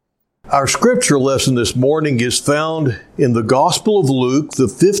Our scripture lesson this morning is found in the Gospel of Luke, the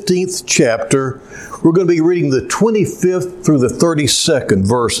 15th chapter. We're going to be reading the 25th through the 32nd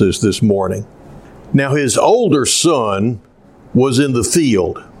verses this morning. Now his older son was in the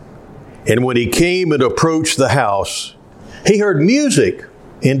field, and when he came and approached the house, he heard music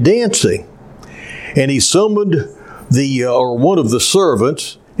and dancing. And he summoned one of the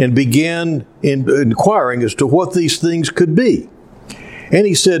servants and began inquiring as to what these things could be. And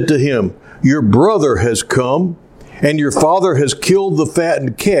he said to him, "Your brother has come, and your father has killed the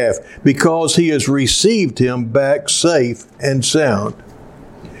fattened calf, because he has received him back safe and sound."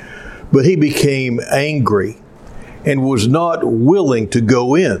 But he became angry and was not willing to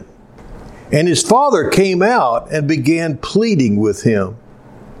go in. And his father came out and began pleading with him.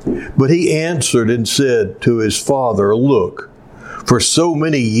 But he answered and said to his father, "Look, for so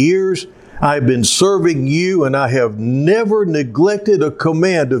many years I've been serving you, and I have never neglected a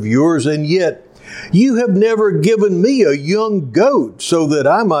command of yours, and yet you have never given me a young goat so that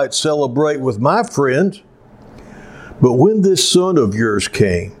I might celebrate with my friends. But when this son of yours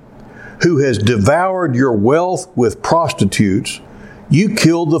came, who has devoured your wealth with prostitutes, you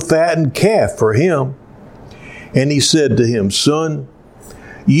killed the fattened calf for him." And he said to him, "Son,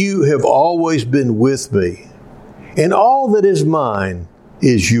 you have always been with me, and all that is mine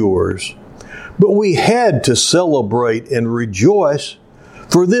is yours. But we had to celebrate and rejoice,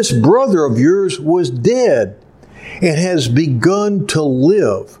 for this brother of yours was dead and has begun to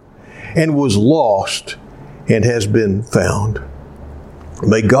live, and was lost and has been found."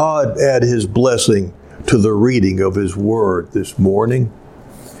 May God add His blessing to the reading of His Word this morning.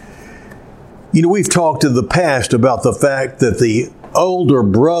 You know, we've talked in the past about the fact that the older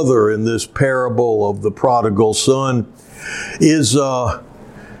brother in this parable of the prodigal son is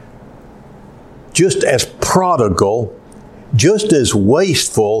just as prodigal, just as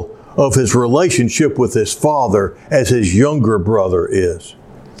wasteful of his relationship with his father as his younger brother is.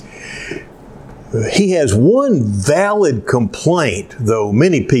 He has one valid complaint, though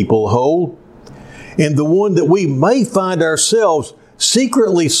many people hold, and the one that we may find ourselves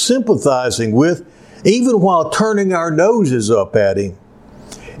secretly sympathizing with, even while turning our noses up at him.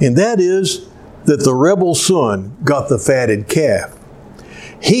 And that is that the rebel son got the fatted calf.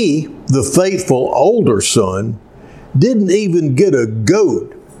 He, the faithful older son, didn't even get a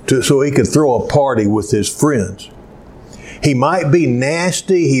goat so he could throw a party with his friends. He might be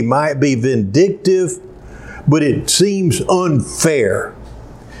nasty, he might be vindictive, but it seems unfair.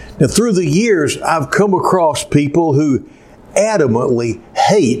 Now, through the years, I've come across people who adamantly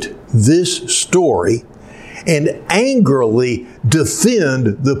hate this story and angrily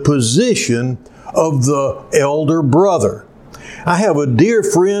defend the position of the elder brother. I have a dear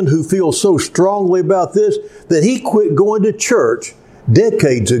friend who feels so strongly about this that he quit going to church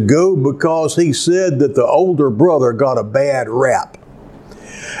decades ago because he said that the older brother got a bad rap.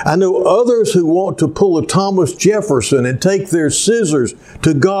 I know others who want to pull a Thomas Jefferson and take their scissors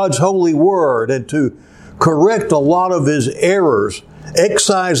to God's holy word and to correct a lot of his errors,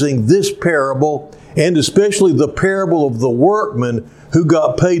 excising this parable and especially the parable of the workman who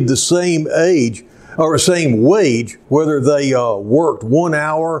got paid the same wage, whether they worked 1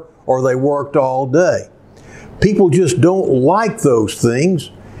 hour or they worked all day. People just don't like those things,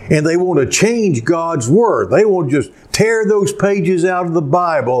 and they want to change God's Word. They want to just tear those pages out of the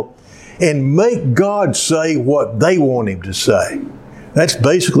Bible and make God say what they want Him to say. That's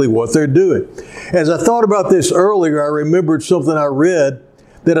basically what they're doing. As I thought about this earlier, I remembered something I read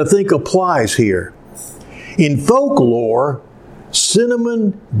that I think applies here. In folklore,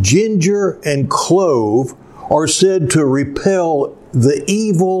 cinnamon, ginger, and clove are said to repel the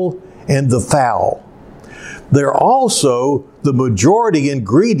evil and the foul. They're also the majority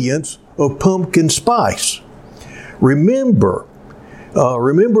ingredients of pumpkin spice. Remember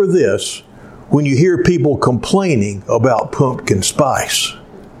this when you hear people complaining about pumpkin spice,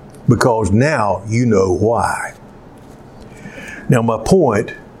 because now you know why. Now, my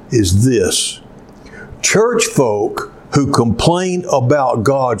point is this. Church folk who complain about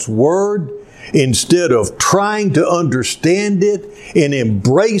God's Word instead of trying to understand it and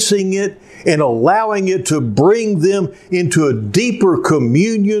embracing it and allowing it to bring them into a deeper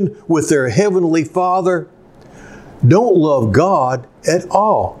communion with their Heavenly Father, don't love God at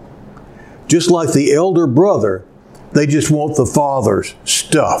all. Just like the elder brother, they just want the Father's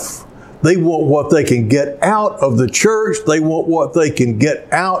stuff. They want what they can get out of the church. They want what they can get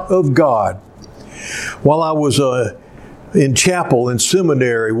out of God. While I was in chapel in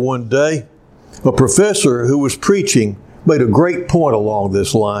seminary one day, a professor who was preaching made a great point along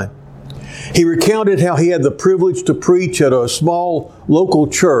this line. He recounted how he had the privilege to preach at a small local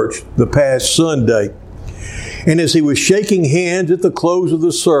church the past Sunday. And as he was shaking hands at the close of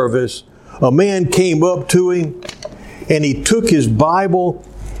the service, a man came up to him and he took his Bible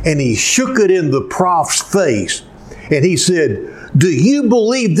and he shook it in the prof's face. And he said, "Do you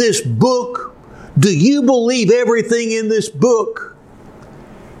believe this book? Do you believe everything in this book?"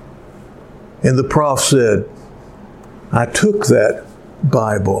 And the prof said, "I took that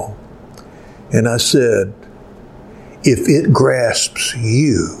Bible and I said, if it grasps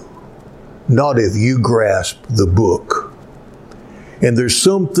you, not if you grasp the book." And there's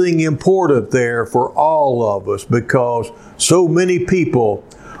something important there for all of us, because so many people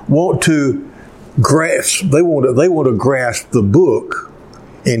want to grasp, they want to grasp the book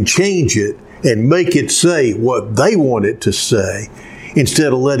and change it and make it say what they want it to say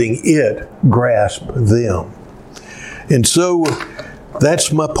instead of letting it grasp them. And so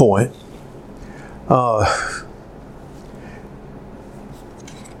that's my point.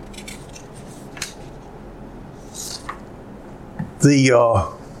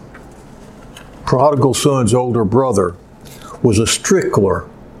 The prodigal son's older brother was a stickler.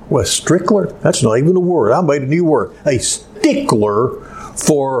 Well, stickler? That's not even a word. I made a new word. A stickler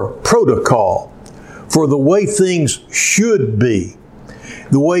for protocol, for the way things should be,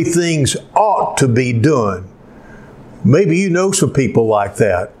 the way things ought to be done. Maybe you know some people like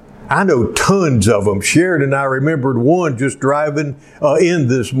that. I know tons of them. Sharon and I remembered one just driving in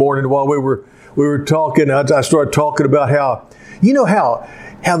this morning while we were talking. I started talking about how, you know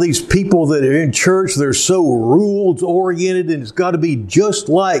how these people that are in church, they're so rules oriented and it's got to be just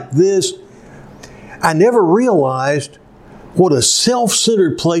like this. I never realized what a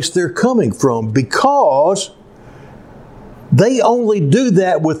self-centered place they're coming from, because they only do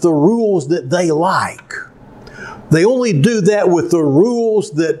that with the rules that they like. They only do that with the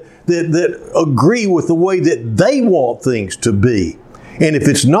rules that agree with the way that they want things to be. And if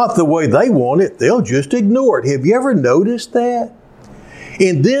it's not the way they want it, they'll just ignore it. Have you ever noticed that?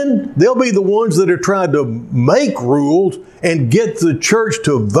 And then they'll be the ones that are trying to make rules and get the church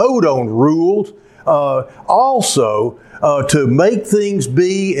to vote on rules, also to make things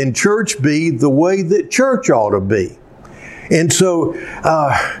be and church be the way that church ought to be. And so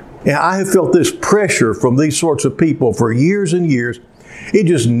I have felt this pressure from these sorts of people for years and years. It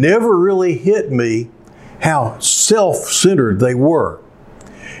just never really hit me how self-centered they were.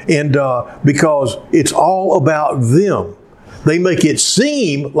 And because it's all about them. They make it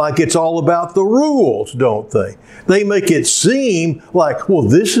seem like it's all about the rules, don't they? They make it seem like, well,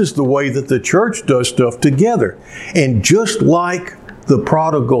 this is the way that the church does stuff together. And just like the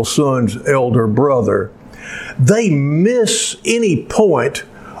prodigal son's elder brother, they miss any point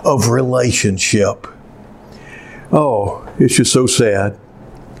of relationship. Oh, it's just so sad.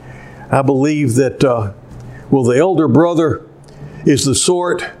 I believe that, the elder brother is the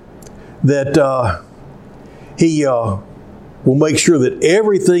sort that he will make sure that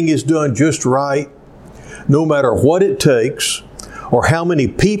everything is done just right, no matter what it takes, or how many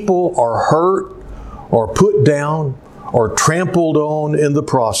people are hurt, or put down, or trampled on in the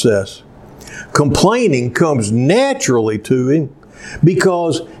process. Complaining comes naturally to him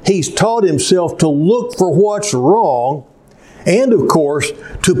because he's taught himself to look for what's wrong and, of course,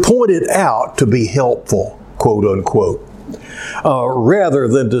 to point it out to be helpful, quote unquote, rather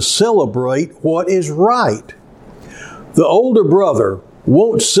than to celebrate what is right. The older brother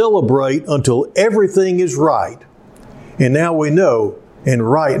won't celebrate until everything is right. And now we know, and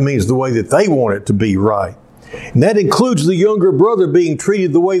right means the way that they want it to be right. And that includes the younger brother being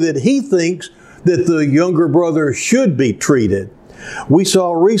treated the way that he thinks that the younger brother should be treated. We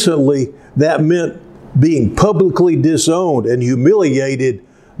saw recently that meant being publicly disowned and humiliated,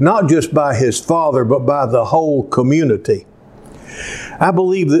 not just by his father, but by the whole community. I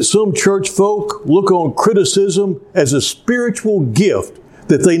believe that some church folk look on criticism as a spiritual gift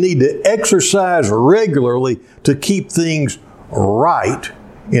that they need to exercise regularly to keep things right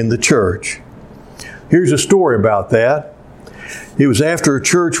in the church. Here's a story about that. It was after a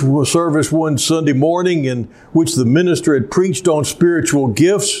church service one Sunday morning in which the minister had preached on spiritual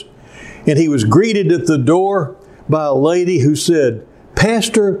gifts, and he was greeted at the door by a lady who said,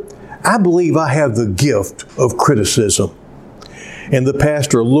 "Pastor, I believe I have the gift of criticism." And the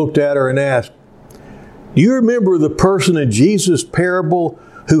pastor looked at her and asked, "Do you remember the person in Jesus' parable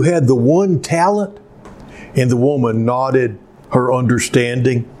who had the one talent?" And the woman nodded her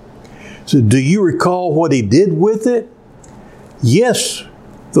understanding. Said, "Do you recall what he did with it?" "Yes,"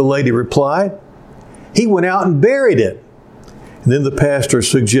 the lady replied. "He went out and buried it." And then the pastor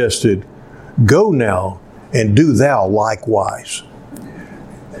suggested, "Go now and do thou likewise."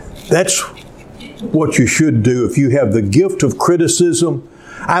 That's what you should do if you have the gift of criticism.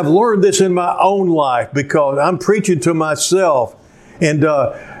 I've learned this in my own life because I'm preaching to myself, and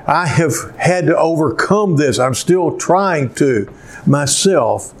I have had to overcome this. I'm still trying to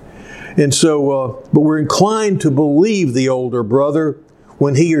myself. And so, but we're inclined to believe the older brother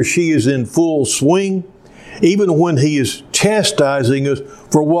when he or she is in full swing, even when he is chastising us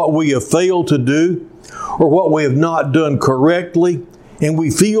for what we have failed to do or what we have not done correctly, and we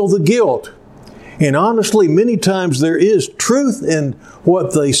feel the guilt. And honestly, many times there is truth in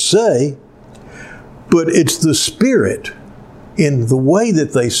what they say, but it's the spirit in the way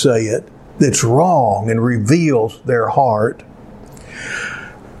that they say it that's wrong and reveals their heart.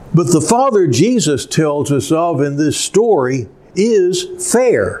 But the Father Jesus tells us of in this story is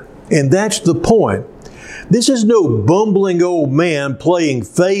fair, and that's the point. This is no bumbling old man playing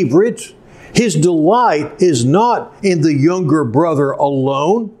favorites. His delight is not in the younger brother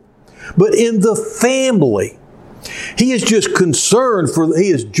alone, but in the family. He is just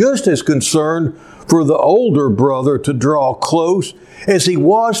as concerned for the older brother to draw close as he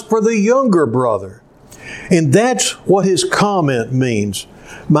was for the younger brother. And that's what his comment means.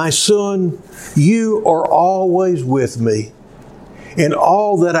 My son, you are always with me, and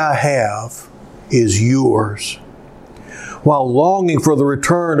all that I have is yours. While longing for the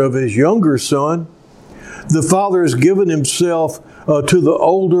return of his younger son, the father has given himself to the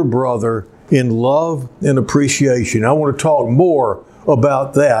older brother in love and appreciation. I want to talk more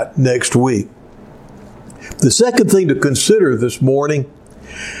about that next week. The second thing to consider this morning,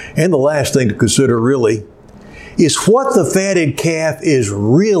 and the last thing to consider really, is what the fatted calf is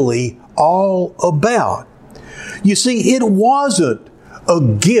really all about. You see, it wasn't a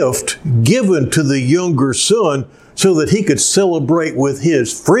gift given to the younger son so that he could celebrate with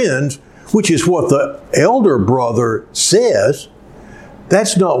his friends, which is what the elder brother says.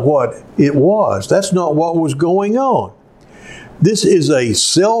 That's not what it was. That's not what was going on. This is a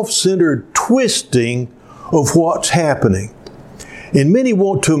self-centered twisting of what's happening. And many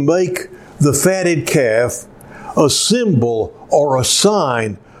want to make the fatted calf a symbol or a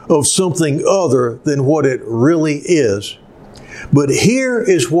sign of something other than what it really is. But here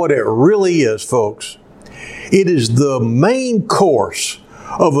is what it really is, folks. It is the main course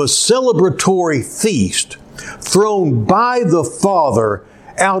of a celebratory feast thrown by the Father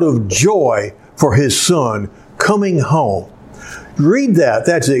out of joy for his son coming home. Read that.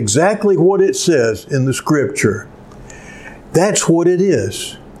 That's exactly what it says in the Scripture. That's what it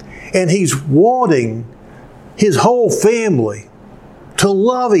is. And he's wanting his whole family to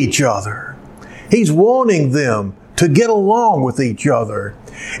love each other. He's wanting them to get along with each other.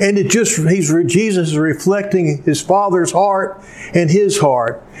 And Jesus is reflecting his Father's heart and his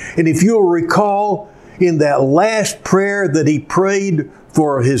heart. And if you'll recall, in that last prayer that he prayed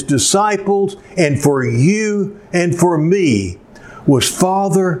for his disciples and for you and for me was,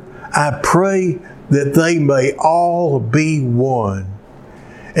 Father, I pray that they may all be one.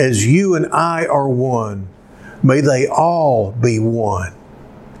 As you and I are one, may they all be one.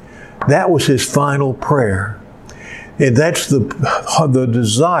 That was his final prayer. And that's the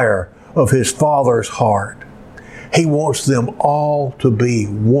desire of his Father's heart. He wants them all to be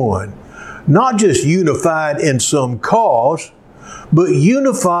one. Not just unified in some cause, but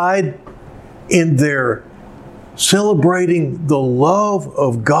unified in their celebrating the love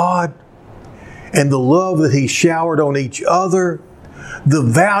of God and the love that He showered on each other, the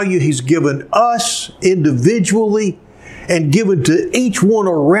value He's given us individually and given to each one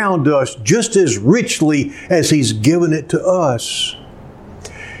around us just as richly as He's given it to us.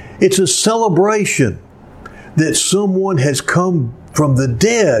 It's a celebration that someone has come from the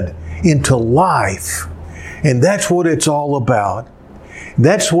dead into life. And that's what it's all about.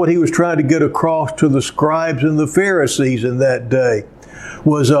 That's what He was trying to get across to the scribes and the Pharisees in that day.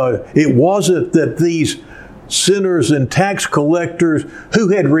 It wasn't that these sinners and tax collectors who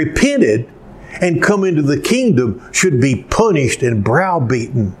had repented and come into the kingdom should be punished and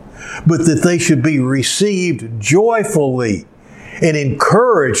browbeaten, but that they should be received joyfully and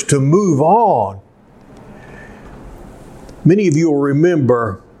encouraged to move on. Many of you will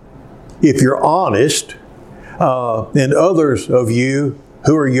remember, if you're honest, and others of you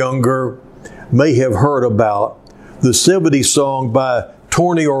who are younger may have heard about the 70s song by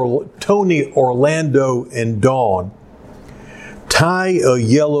Tony Orlando and Dawn, Tie a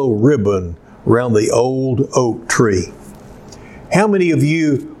Yellow Ribbon Round the Old Oak Tree. How many of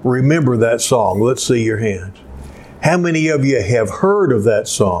you remember that song? Let's see your hands. How many of you have heard of that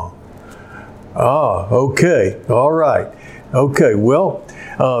song? Okay. All right. Okay. Well,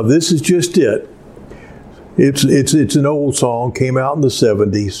 this is just it. It's an old song, came out in the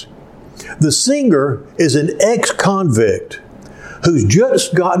 70s. The singer is an ex-convict who's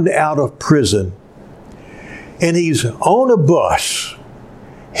just gotten out of prison. And he's on a bus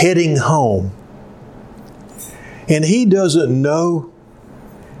heading home. And he doesn't know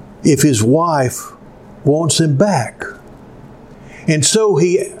if his wife wants him back. And so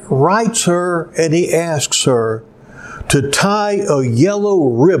he writes her and he asks her to tie a yellow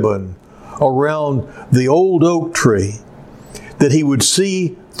ribbon around the old oak tree that he would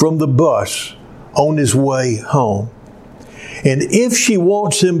see from the bus on his way home. And if she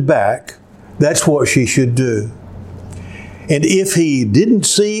wants him back, that's what she should do. And if he didn't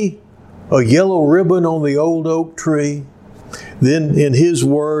see a yellow ribbon on the old oak tree, then in his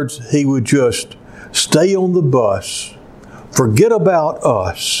words, he would just stay on the bus, forget about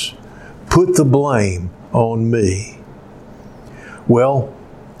us, put the blame on me. Well,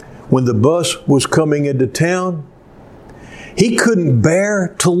 when the bus was coming into town, he couldn't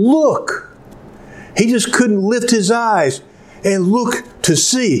bear to look. He just couldn't lift his eyes and look to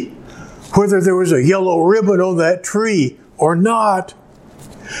see whether there was a yellow ribbon on that tree or not.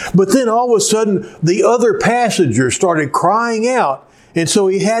 But then all of a sudden, the other passengers started crying out, and so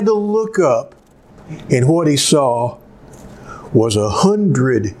he had to look up, and what he saw was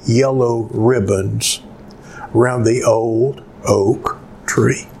 100 yellow ribbons around the old oak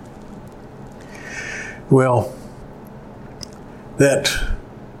tree. Well, that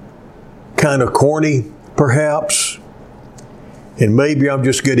kind of corny, perhaps, and maybe I'm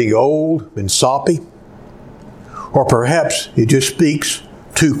just getting old and soppy, or perhaps it just speaks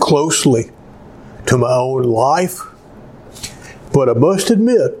too closely to my own life. But I must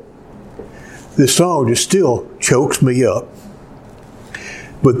admit, this song just still chokes me up.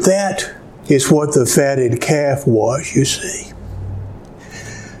 But that is what the fatted calf was, you see.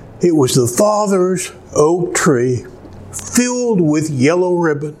 It was the Father's oak tree filled with yellow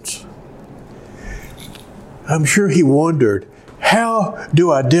ribbons. I'm sure he wondered, how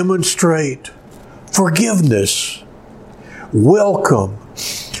do I demonstrate forgiveness, welcome,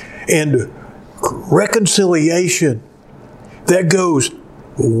 and reconciliation that goes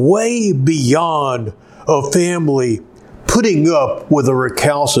way beyond a family putting up with a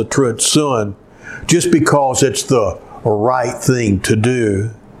recalcitrant son just because it's the right thing to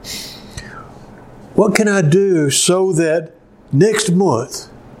do? What can I do so that next month,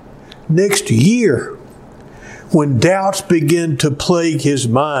 next year, when doubts begin to plague his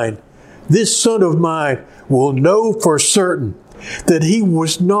mind, this son of mine will know for certain that he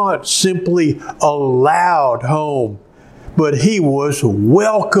was not simply allowed home, but he was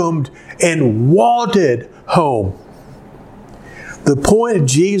welcomed and wanted home. The point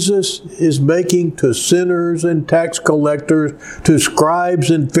Jesus is making to sinners and tax collectors, to scribes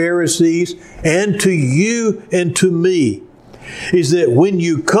and Pharisees, and to you and to me, is that when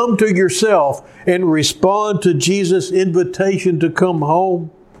you come to yourself and respond to Jesus' invitation to come home,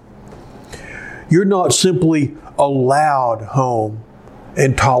 you're not simply allowed home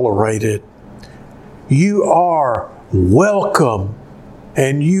and tolerated. You are welcome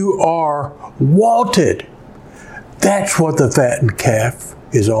and you are wanted. That's what the fattened calf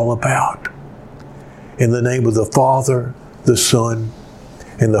is all about. In the name of the Father, the Son,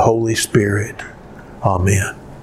 and the Holy Spirit. Amen.